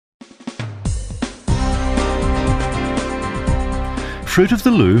Fruit of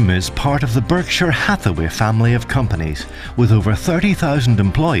the Loom is part of the Berkshire Hathaway family of companies with over 30,000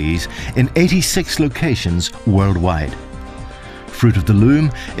 employees in 86 locations worldwide. Fruit of the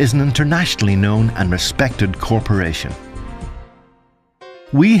Loom is an internationally known and respected corporation.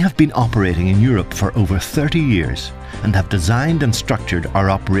 We have been operating in Europe for over 30 years and have designed and structured our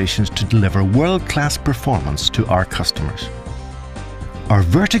operations to deliver world-class performance to our customers. Our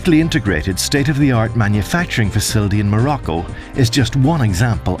vertically integrated state-of-the-art manufacturing facility in Morocco is just one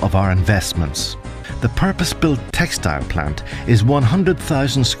example of our investments. The purpose-built textile plant is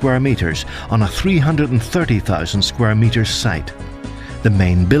 100,000 square metres on a 330,000 square metres site. The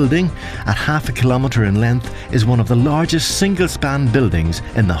main building, at half a kilometre in length, is one of the largest single-span buildings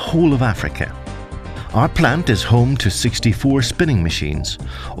in the whole of Africa. Our plant is home to 64 spinning machines,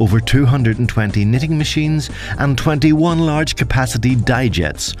 over 220 knitting machines and 21 large capacity dye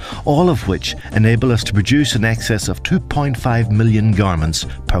jets, all of which enable us to produce in excess of 2.5 million garments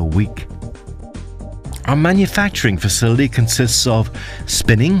per week. Our manufacturing facility consists of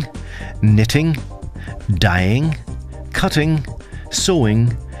spinning, knitting, dyeing, cutting,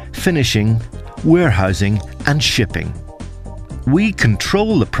 sewing, finishing, warehousing and shipping. We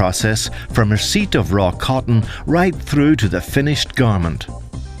control the process from receipt of raw cotton right through to the finished garment.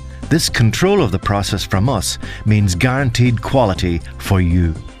 This control of the process from us means guaranteed quality for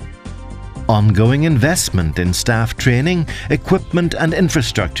you. Ongoing investment in staff training, equipment and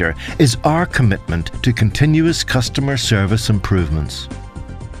infrastructure is our commitment to continuous customer service improvements.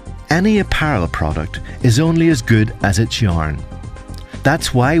 Any apparel product is only as good as its yarn.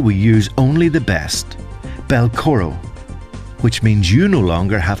 That's why we use only the best, Belcoro, which means you no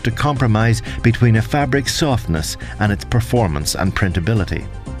longer have to compromise between a fabric's softness and its performance and printability.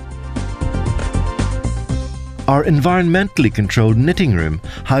 Our environmentally controlled knitting room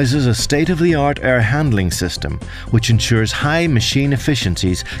houses a state-of-the-art air handling system which ensures high machine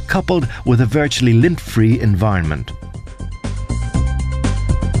efficiencies coupled with a virtually lint-free environment.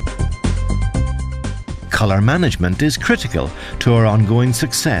 Colour management is critical to our ongoing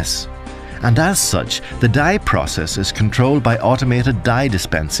success, and as such, the dye process is controlled by automated dye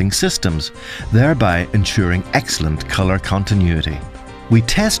dispensing systems, thereby ensuring excellent colour continuity. We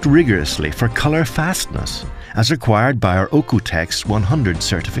test rigorously for colour fastness, as required by our Ocotex 100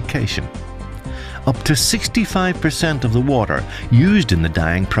 certification. Up to 65% of the water used in the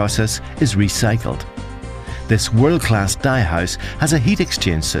dyeing process is recycled. This world-class dye house has a heat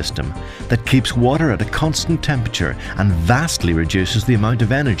exchange system that keeps water at a constant temperature and vastly reduces the amount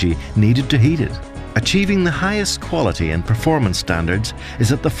of energy needed to heat it. Achieving the highest quality and performance standards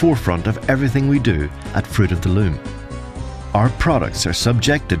is at the forefront of everything we do at Fruit of the Loom. Our products are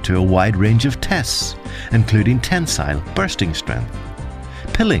subjected to a wide range of tests, including tensile bursting strength,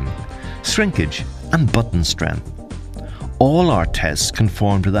 pilling, shrinkage and button strength. All our tests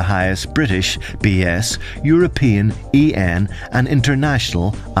conform to the highest British, BS, European, EN and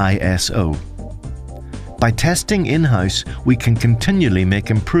international ISO. By testing in-house, we can continually make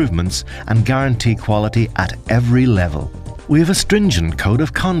improvements and guarantee quality at every level. We have a stringent code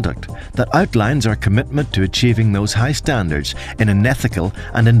of conduct that outlines our commitment to achieving those high standards in an ethical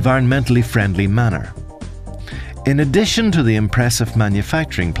and environmentally friendly manner. In addition to the impressive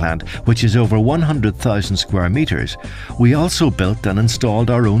manufacturing plant, which is over 100,000 square metres, we also built and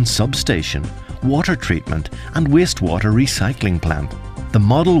installed our own substation, water treatment and wastewater recycling plant. The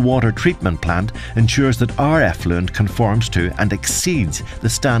model water treatment plant ensures that our effluent conforms to and exceeds the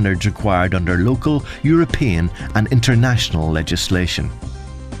standards required under local, European and international legislation.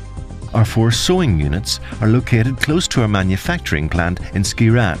 Our 4 sewing units are located close to our manufacturing plant in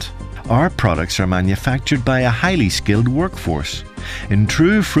Skirat. Our products are manufactured by a highly skilled workforce. In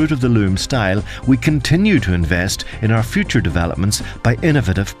true Fruit of the Loom style, we continue to invest in our future developments by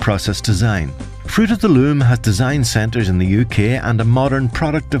innovative process design. Fruit of the Loom has design centres in the UK and a modern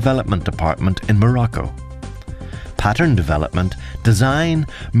product development department in Morocco. Pattern development, design,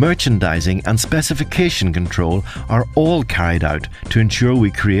 merchandising and specification control are all carried out to ensure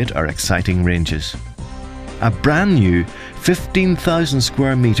we create our exciting ranges. A brand new 15,000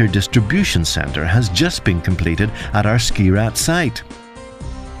 square metre distribution centre has just been completed at our Skirat site.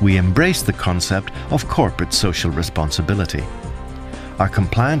 We embrace the concept of corporate social responsibility. Our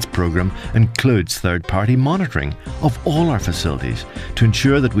compliance programme includes third-party monitoring of all our facilities to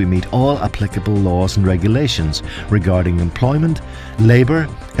ensure that we meet all applicable laws and regulations regarding employment, labour,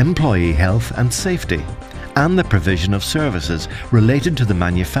 employee health and safety, and the provision of services related to the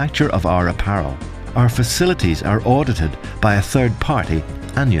manufacture of our apparel. Our facilities are audited by a third party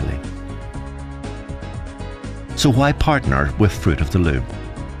annually. So why partner with Fruit of the Loom?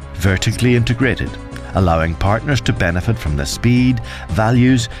 Vertically integrated, allowing partners to benefit from the speed,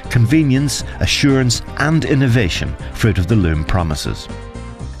 values, convenience, assurance and innovation fruit of the Loom promises.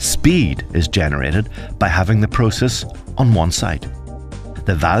 Speed is generated by having the process on one site.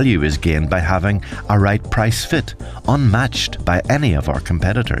 The value is gained by having a right price fit, unmatched by any of our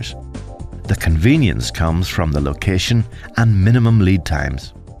competitors. The convenience comes from the location and minimum lead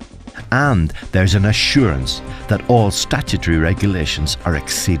times. And there's an assurance that all statutory regulations are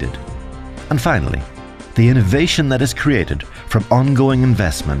exceeded. And finally, the innovation that is created from ongoing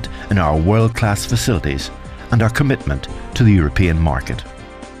investment in our world-class facilities and our commitment to the European market.